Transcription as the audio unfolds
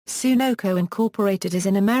Sunoco Inc. is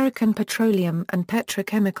an American petroleum and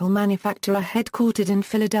petrochemical manufacturer headquartered in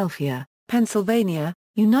Philadelphia, Pennsylvania,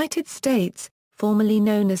 United States, formerly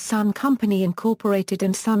known as Sun Company Incorporated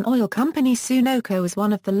and Sun Oil Company. Sunoco is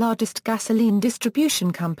one of the largest gasoline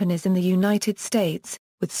distribution companies in the United States,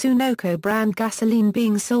 with Sunoco brand gasoline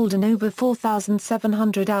being sold in over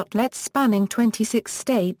 4,700 outlets spanning 26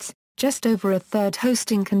 states, just over a third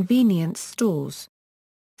hosting convenience stores.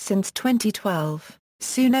 Since 2012,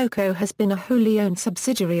 Sunoco has been a wholly owned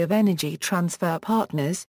subsidiary of Energy Transfer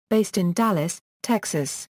Partners, based in Dallas,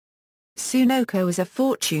 Texas. Sunoco is a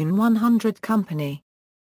Fortune 100 company.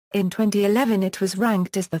 In 2011 it was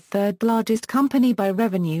ranked as the third largest company by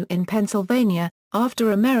revenue in Pennsylvania, after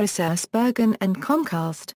AmerisourceBergen and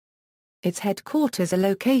Comcast. Its headquarters are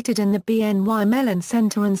located in the BNY Mellon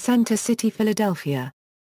Center in Center City, Philadelphia.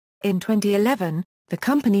 In 2011, the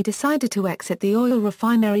company decided to exit the oil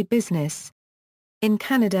refinery business. In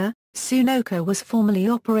Canada, Sunoco was formerly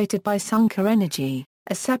operated by Sunoco Energy,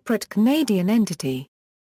 a separate Canadian entity.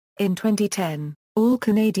 In 2010, all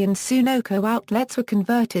Canadian Sunoco outlets were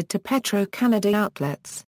converted to Petro-Canada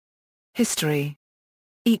outlets. History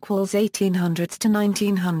 1800s to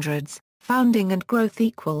 1900s, founding and growth.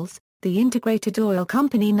 The integrated oil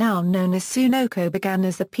company now known as Sunoco began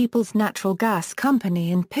as the People's Natural Gas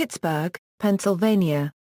Company in Pittsburgh,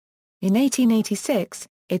 Pennsylvania. In 1886,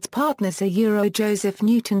 its partners Joseph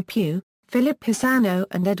Newton Pugh, Philip Pisano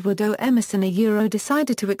and Edward O. Emerson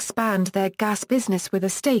decided to expand their gas business with a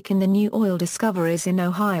stake in the new oil discoveries in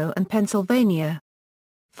Ohio and Pennsylvania.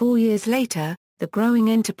 4 years later, the growing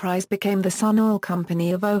enterprise became the Sun Oil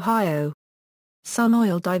Company of Ohio. Sun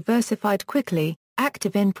Oil diversified quickly,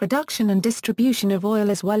 active in production and distribution of oil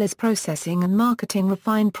as well as processing and marketing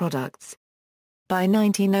refined products. By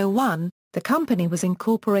 1901, the company was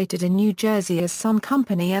incorporated in New Jersey as Sun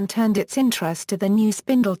Company and turned its interest to the new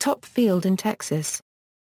Spindletop field in Texas.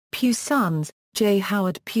 Pugh's sons, J.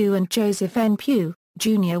 Howard Pugh and Joseph N. Pugh,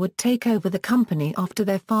 Jr. would take over the company after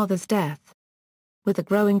their father's death. With a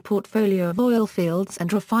growing portfolio of oil fields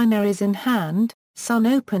and refineries in hand, Sun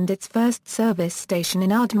opened its first service station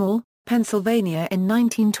in Ardmore, Pennsylvania in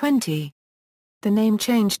 1920. The name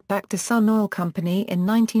changed back to Sun Oil Company in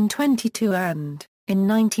 1922 and, in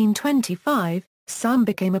 1925, Sun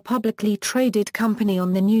became a publicly traded company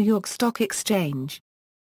on the New York Stock Exchange.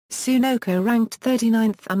 Sunoco ranked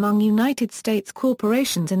 39th among United States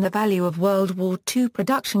corporations in the value of World War II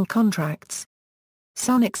production contracts.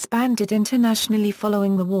 Sun expanded internationally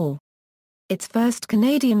following the war. Its first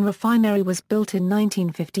Canadian refinery was built in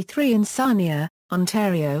 1953 in Sarnia,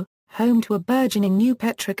 Ontario, home to a burgeoning new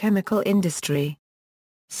petrochemical industry.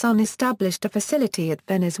 Sun established a facility at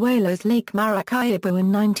Venezuela's Lake Maracaibo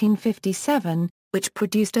in 1957, which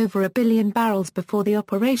produced over 1 billion barrels before the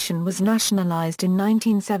operation was nationalized in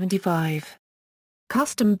 1975.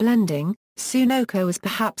 Custom blending: Sunoco is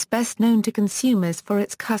perhaps best known to consumers for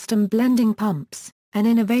its custom blending pumps, an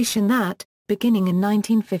innovation that, beginning in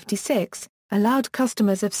 1956, allowed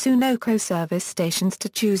customers of Sunoco service stations to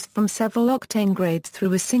choose from several octane grades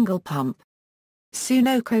through a single pump.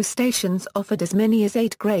 Sunoco stations offered as many as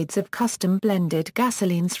 8 grades of custom blended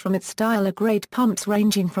gasolines from its dial-a-grade pumps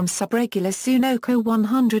ranging from subregular Sunoco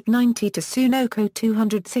 190 to Sunoco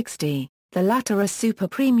 260, the latter a super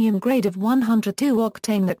premium grade of 102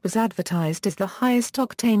 octane that was advertised as the highest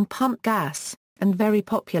octane pump gas, and very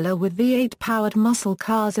popular with V8-powered muscle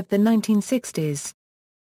cars of the 1960s.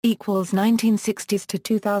 1960s to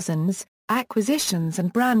 2000s, acquisitions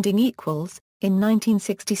and branding. In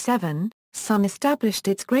 1967, Sun established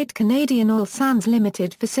its Great Canadian Oil Sands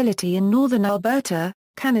Limited facility in northern Alberta,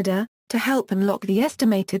 Canada, to help unlock the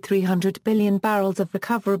estimated 300 billion barrels of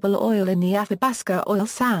recoverable oil in the Athabasca oil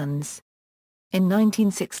sands. In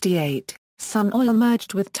 1968, Sun Oil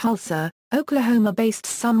merged with Tulsa, Oklahoma-based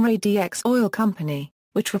Sunray DX Oil Company,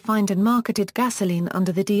 which refined and marketed gasoline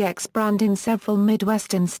under the DX brand in several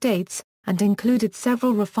Midwestern states, and included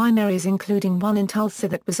several refineries including one in Tulsa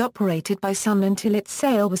that was operated by Sun until its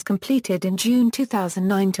sale was completed in June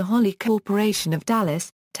 2009 to Holly Corporation of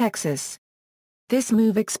Dallas, Texas. This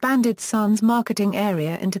move expanded Sun's marketing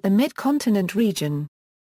area into the Mid-Continent region.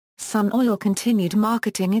 Sun Oil continued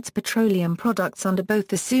marketing its petroleum products under both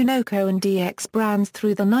the Sunoco and DX brands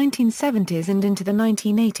through the 1970s and into the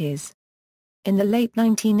 1980s. In the late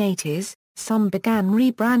 1980s, Sun began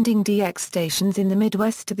rebranding DX stations in the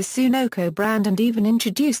Midwest to the Sunoco brand and even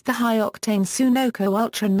introduced the high-octane Sunoco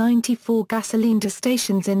Ultra 94 gasoline to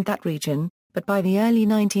stations in that region, but by the early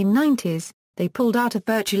 1990s, they pulled out of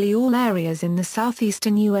virtually all areas in the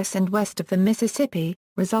southeastern U.S. and west of the Mississippi,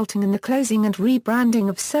 resulting in the closing and rebranding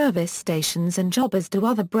of service stations and jobbers to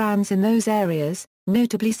other brands in those areas,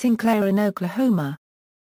 notably Sinclair in Oklahoma.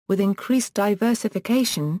 With increased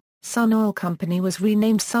diversification, Sun Oil Company was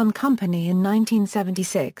renamed Sun Company in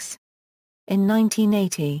 1976. In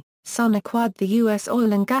 1980, Sun acquired the U.S.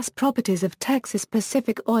 oil and gas properties of Texas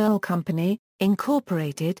Pacific Oil Company,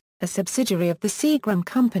 Incorporated, a subsidiary of the Seagram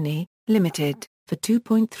Company, Limited, for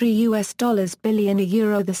 $2.3 billion,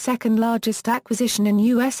 the second largest acquisition in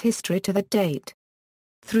U.S. history to that date.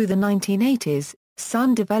 Through the 1980s,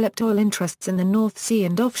 Sun developed oil interests in the North Sea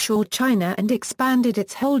and offshore China and expanded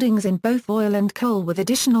its holdings in both oil and coal with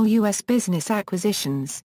additional U.S. business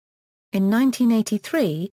acquisitions. In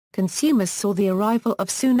 1983, consumers saw the arrival of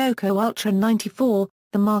Sunoco Ultra 94,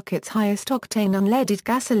 the market's highest octane unleaded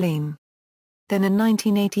gasoline. Then in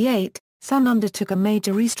 1988, Sun undertook a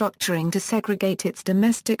major restructuring to segregate its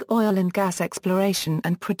domestic oil and gas exploration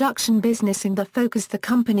and production business and focus the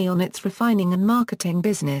company on its refining and marketing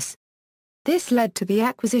business. This led to the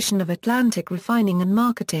acquisition of Atlantic Refining and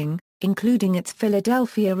Marketing, including its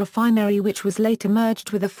Philadelphia refinery, which was later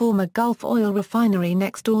merged with a former Gulf oil refinery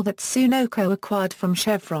next door that Sunoco acquired from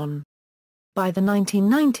Chevron. By the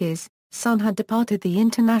 1990s, Sun had departed the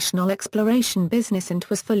international exploration business and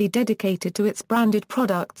was fully dedicated to its branded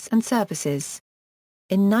products and services.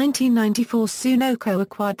 In 1994, Sunoco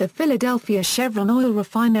acquired the Philadelphia Chevron oil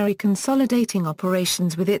refinery, consolidating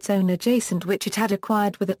operations with its own adjacent, which it had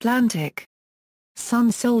acquired with Atlantic.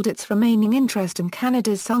 Sun sold its remaining interest in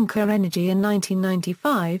Canada's Suncor Energy in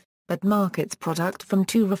 1995, but markets product from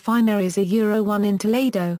two refineries, one in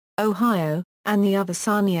Toledo, Ohio, and the other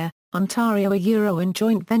Sarnia, Ontario, in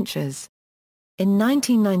joint ventures. In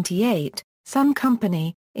 1998, Sun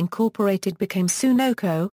Company, Incorporated became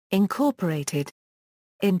Sunoco, Incorporated.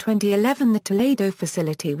 In 2011, the Toledo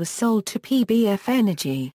facility was sold to PBF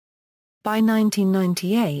Energy. By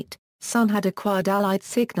 1998, Sun had acquired Allied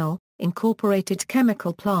Signal, Incorporated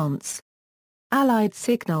chemical plants. Allied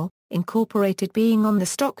Signal, Incorporated, being on the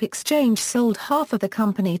stock exchange, sold half of the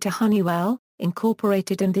company to Honeywell,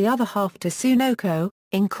 Incorporated, and the other half to Sunoco,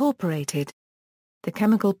 Incorporated. The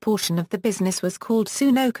chemical portion of the business was called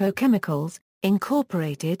Sunoco Chemicals,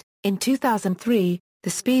 Incorporated. In 2003, the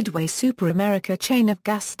Speedway Super America chain of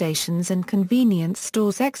gas stations and convenience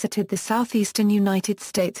stores exited the southeastern United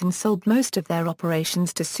States and sold most of their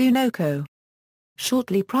operations to Sunoco.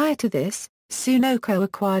 Shortly prior to this, Sunoco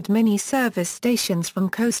acquired many service stations from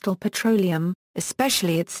Coastal Petroleum,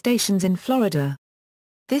 especially its stations in Florida.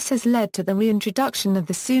 This has led to the reintroduction of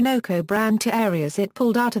the Sunoco brand to areas it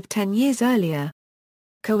pulled out of 10 years earlier.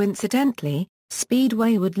 Coincidentally,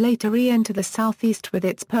 Speedway would later re-enter the Southeast with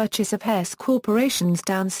its purchase of Hess Corporation's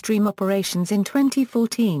downstream operations in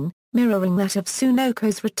 2014, mirroring that of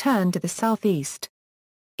Sunoco's return to the Southeast.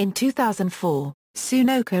 In 2004,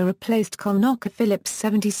 Sunoco replaced ConocoPhillips'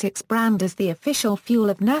 76 brand as the official fuel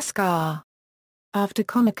of NASCAR. After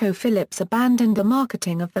ConocoPhillips abandoned the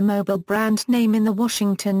marketing of the Mobil brand name in the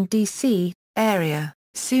Washington, D.C. area,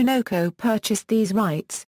 Sunoco purchased these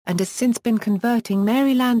rights, and has since been converting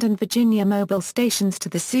Maryland and Virginia Mobil stations to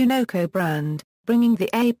the Sunoco brand, bringing the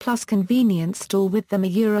A-Plus convenience store with them.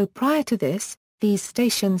 Prior to this, these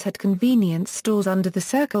stations had convenience stores under the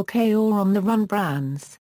Circle K or On the Run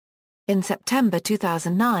brands. In September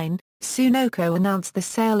 2009, Sunoco announced the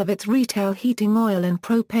sale of its retail heating oil and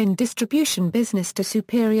propane distribution business to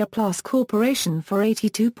Superior Plus Corporation for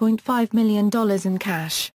 $82.5 million in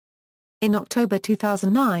cash. In October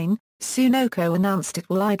 2009, Sunoco announced it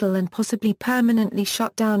will idle and possibly permanently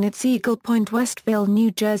shut down its Eagle Point, Westville, New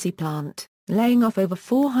Jersey plant, laying off over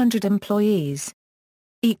 400 employees.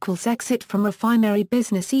 Exit from refinery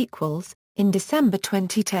business. In December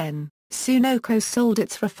 2010, Sunoco sold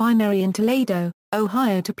its refinery in Toledo,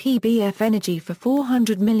 Ohio to PBF Energy for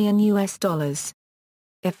 $400 million.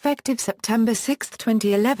 Effective September 6,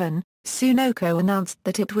 2011, Sunoco announced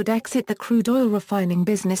that it would exit the crude oil refining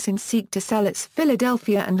business and seek to sell its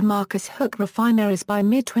Philadelphia and Marcus Hook refineries by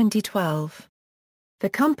mid-2012. The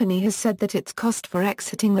company has said that its cost for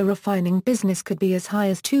exiting the refining business could be as high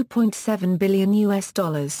as $2.7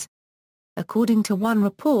 billion. According to one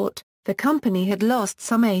report, the company had lost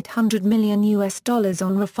some $800 million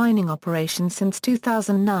on refining operations since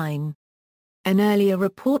 2009. An earlier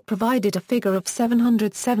report provided a figure of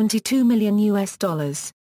 $772 million.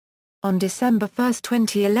 On December 1,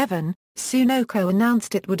 2011, Sunoco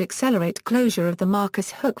announced it would accelerate closure of the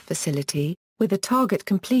Marcus Hook facility, with a target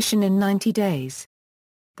completion in 90 days.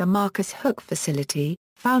 The Marcus Hook facility,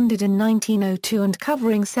 founded in 1902 and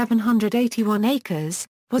covering 781 acres,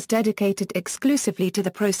 was dedicated exclusively to the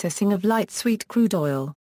processing of light sweet crude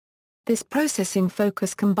oil. This processing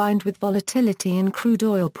focus combined with volatility in crude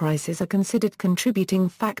oil prices are considered contributing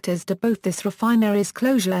factors to both this refinery's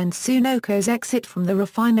closure and Sunoco's exit from the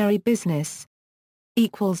refinery business.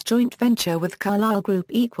 Joint venture with Carlyle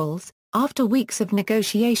Group. After weeks of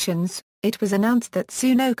negotiations, it was announced that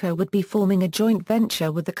Sunoco would be forming a joint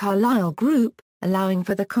venture with the Carlyle Group, allowing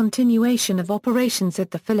for the continuation of operations at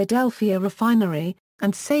the Philadelphia refinery,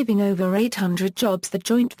 and saving over 800 jobs. The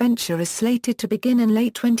joint venture is slated to begin in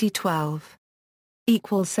late 2012.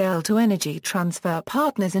 Sale to Energy Transfer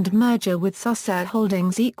Partners and merger with Sunoco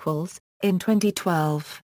Holdings. In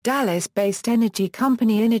 2012, Dallas-based energy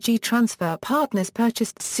company Energy Transfer Partners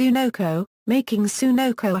purchased Sunoco, making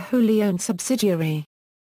Sunoco a wholly owned subsidiary.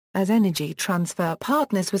 As Energy Transfer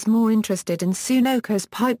Partners was more interested in Sunoco's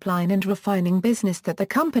pipeline and refining business that the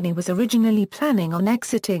company was originally planning on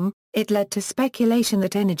exiting, it led to speculation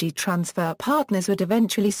that Energy Transfer Partners would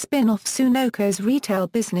eventually spin off Sunoco's retail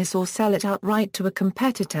business or sell it outright to a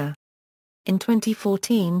competitor. In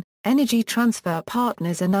 2014, Energy Transfer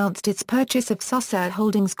Partners announced its purchase of Sunoco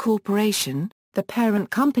Holdings Corporation, the parent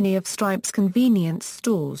company of Stripes convenience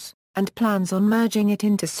stores, and plans on merging it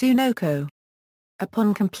into Sunoco.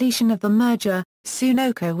 Upon completion of the merger,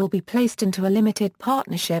 Sunoco will be placed into a limited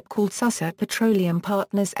partnership called Sunoco Petroleum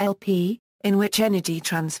Partners LP, in which Energy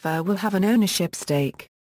Transfer will have an ownership stake.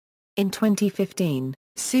 In 2015,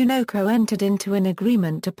 Sunoco entered into an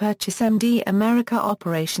agreement to purchase MD America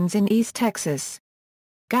operations in East Texas.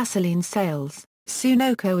 Gasoline sales.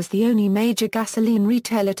 Sunoco is the only major gasoline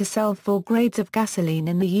retailer to sell 4 grades of gasoline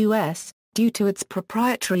in the U.S., due to its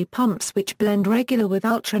proprietary pumps which blend regular with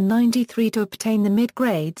Ultra 93 to obtain the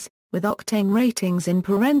mid-grades, with octane ratings in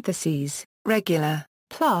parentheses, regular,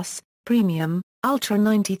 plus, premium, Ultra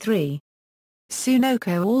 93.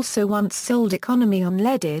 Sunoco also once sold economy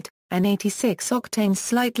unleaded, an 86 octane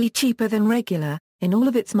slightly cheaper than regular, in all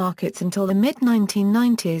of its markets until the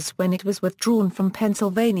mid-1990s when it was withdrawn from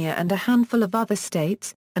Pennsylvania and a handful of other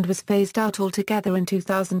states, and was phased out altogether in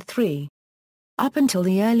 2003. Up until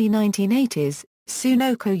the early 1980s,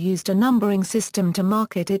 Sunoco used a numbering system to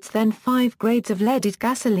market its then 5 grades of leaded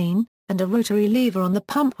gasoline, and a rotary lever on the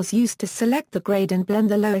pump was used to select the grade and blend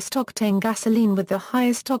the lowest octane gasoline with the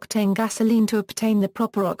highest octane gasoline to obtain the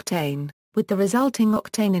proper octane, with the resulting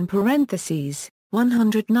octane in parentheses,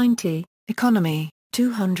 190, economy,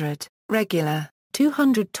 200, regular,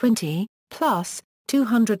 220, plus,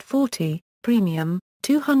 240, premium,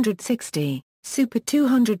 260, super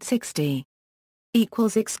 260.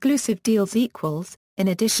 Exclusive deals. In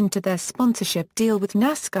addition to their sponsorship deal with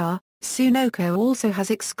NASCAR, Sunoco also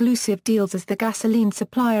has exclusive deals as the gasoline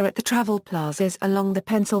supplier at the travel plazas along the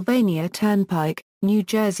Pennsylvania Turnpike, New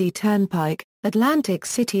Jersey Turnpike, Atlantic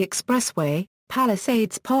City Expressway,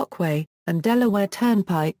 Palisades Parkway, and Delaware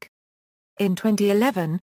Turnpike. In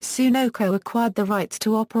 2011, Sunoco acquired the rights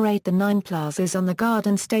to operate the 9 plazas on the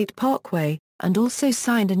Garden State Parkway, and also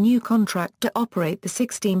signed a new contract to operate the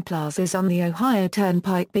 16 plazas on the Ohio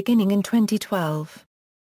Turnpike beginning in 2012.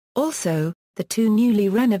 Also, the 2 newly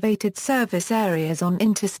renovated service areas on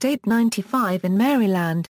Interstate 95 in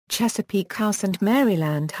Maryland, Chesapeake House and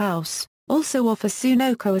Maryland House, also offer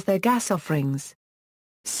Sunoco as their gas offerings.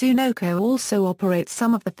 Sunoco also operates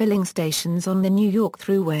some of the filling stations on the New York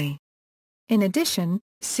Thruway. In addition,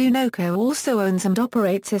 Sunoco also owns and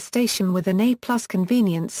operates a station with an A-plus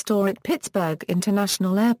convenience store at Pittsburgh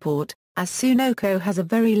International Airport, as Sunoco has a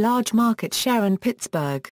very large market share in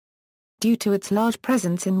Pittsburgh. Due to its large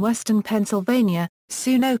presence in western Pennsylvania,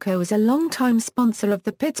 Sunoco is a longtime sponsor of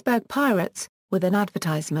the Pittsburgh Pirates, with an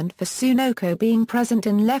advertisement for Sunoco being present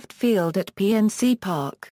in left field at PNC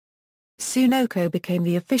Park. Sunoco became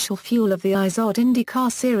the official fuel of the IZOD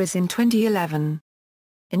IndyCar Series in 2011.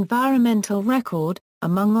 Environmental record.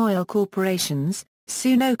 Among oil corporations,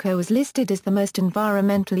 Sunoco is listed as the most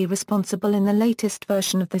environmentally responsible in the latest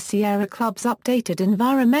version of the Sierra Club's updated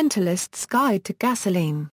Environmentalist's Guide to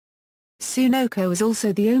Gasoline. Sunoco is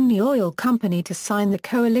also the only oil company to sign the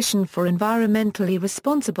Coalition for Environmentally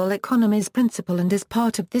Responsible Economies principle, and as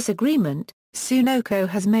part of this agreement, Sunoco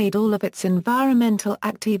has made all of its environmental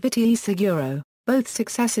activities Euro, both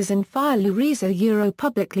successes and Fire Euro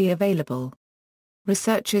publicly available.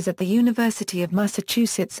 Researchers at the University of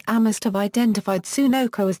Massachusetts Amherst have identified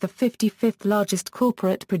Sunoco as the 55th largest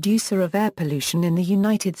corporate producer of air pollution in the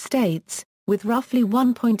United States, with roughly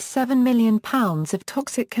 1.7 million pounds of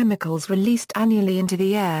toxic chemicals released annually into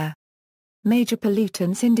the air. Major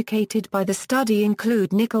pollutants indicated by the study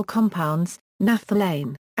include nickel compounds,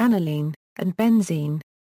 naphthalene, aniline, and benzene.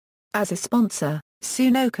 As a sponsor,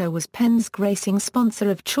 Sunoco was Penske Racing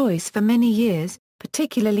sponsor of choice for many years,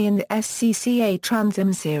 particularly in the SCCA Trans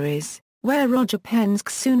Am Series. where Roger Penske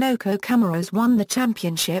Sunoco Camaros won the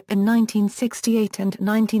championship in 1968 and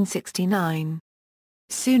 1969.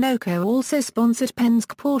 Sunoco also sponsored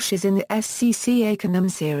Penske Porsches in the SCCA Can-Am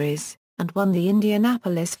Series, and won the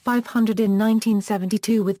Indianapolis 500 in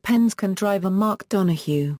 1972 with Penske driver Mark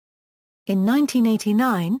Donohue. In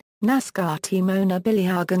 1989, NASCAR team owner Billy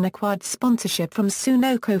Hagan acquired sponsorship from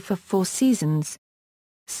Sunoco for 4 seasons.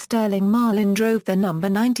 Sterling Marlin drove the number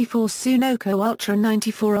 94 Sunoco Ultra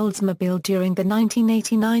 94 Oldsmobile during the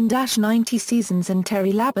 1989-90 seasons and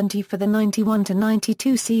Terry Labonte for the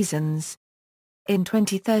 91-92 seasons. In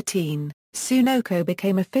 2013, Sunoco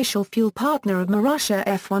became official fuel partner of Marussia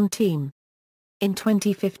F1 team. In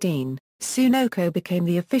 2015, Sunoco became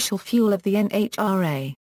the official fuel of the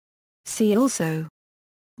NHRA. See also: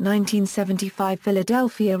 1975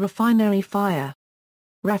 Philadelphia refinery fire.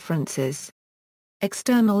 References.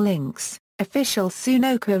 External links: official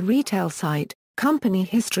Sunoco retail site, company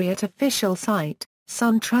history at official site,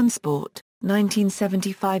 Sun Transport,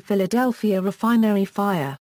 1975 Philadelphia refinery fire.